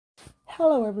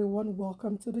Hello everyone,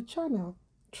 welcome to the channel.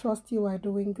 Trust you are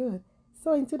doing good.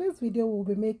 So in today's video we'll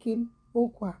be making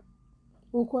Ukwa.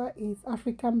 Ukwa is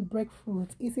African breadfruit.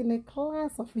 It's in a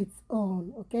class of its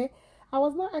own, okay? I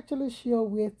was not actually sure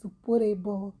where to put it,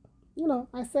 but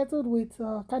I settled with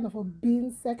kind of a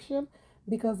bean section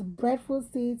because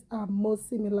breadfruit seeds are most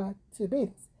similar to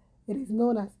beans. It is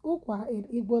known as Ukwa in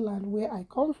Igbo land where I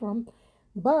come from,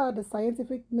 but the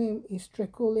scientific name is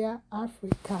Tricholia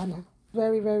africana.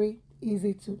 Very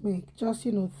easy to make. Just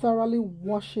thoroughly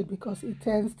wash it because it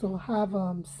tends to have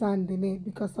sand in it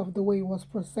because of the way it was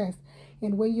processed.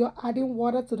 And when you're adding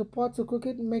water to the pot to cook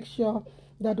it, make sure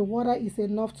that the water is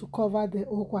enough to cover the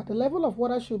okwa. The level of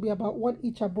water should be about 1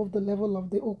 inch above the level of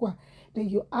the okwa. Then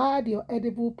you add your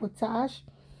edible potash.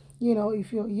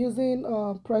 If you're using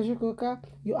a pressure cooker,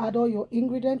 you add all your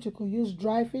ingredients. You could use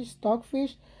dry fish,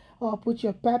 stockfish, or put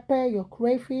your pepper, your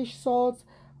crayfish, salt,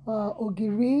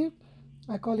 ogiri.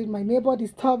 I call it my neighbor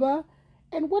disturber,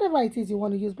 and whatever it is you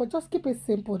want to use, but just keep it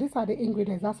simple. These are the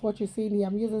ingredients. That's what you see here.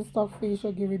 I'm using stockfish,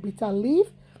 ogiri, bitter leaf.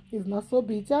 It's not so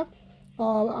bitter.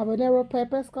 Habanero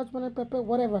pepper, scotch bonnet pepper,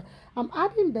 whatever. I'm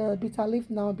adding the bitter leaf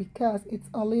now because it's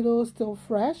a little still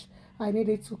fresh. I need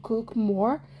it to cook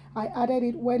more. I added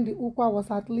it when the ukwa was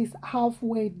at least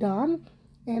halfway done,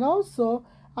 and also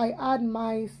I add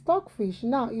my stockfish.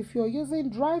 Now if you're using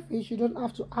dry fish, you don't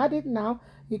have to add it now,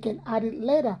 you can add it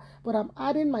later, but I'm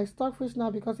adding my stockfish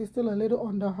now because it's still a little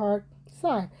on the hard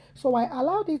side. So I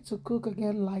allowed it to cook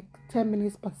again like 10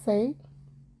 minutes per se,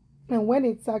 and when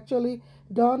it's actually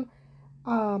done,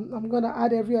 I'm gonna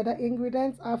add every other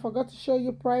ingredient. I forgot to show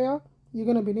you prior. You're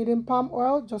going to be needing palm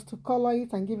oil just to color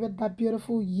it and give it that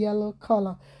beautiful yellow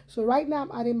color. So right now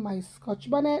I'm adding my scotch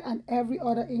bonnet and every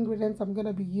other ingredient I'm going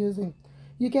to be using.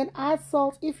 You can add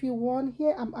salt if you want.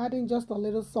 Here I'm adding just a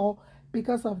little salt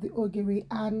because of the ogiri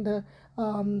and the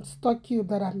stock cube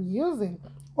that I'm using.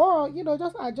 Or,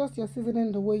 just adjust your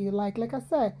seasoning the way you like. Like I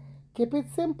said, keep it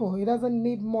simple. It doesn't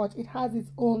need much. It has its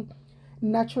own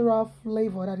natural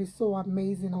flavor that is so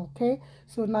amazing, okay?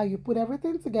 So now you put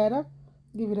everything together.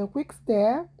 Give it a quick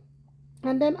stir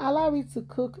and then allow it to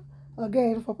cook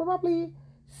again for probably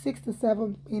 6 to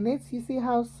 7 minutes. You see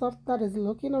how soft that is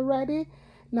looking already.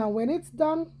 Now when it's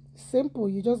done, simple,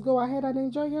 you just go ahead and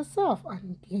enjoy yourself,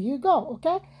 and here you go.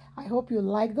 Okay, I hope you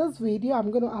like this video.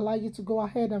 I'm going to allow you to go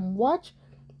ahead and watch.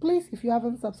 Please, if you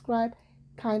haven't subscribed,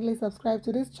 kindly subscribe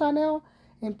to this channel,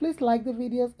 and please like the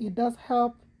videos. It does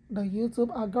help the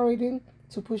YouTube algorithm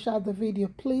to push out the video.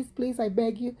 Please, I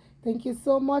beg you. Thank you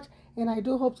so much, and I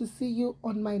do hope to see you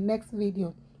on my next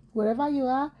video. Wherever you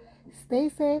are, stay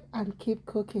safe and keep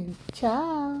cooking.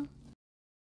 Ciao.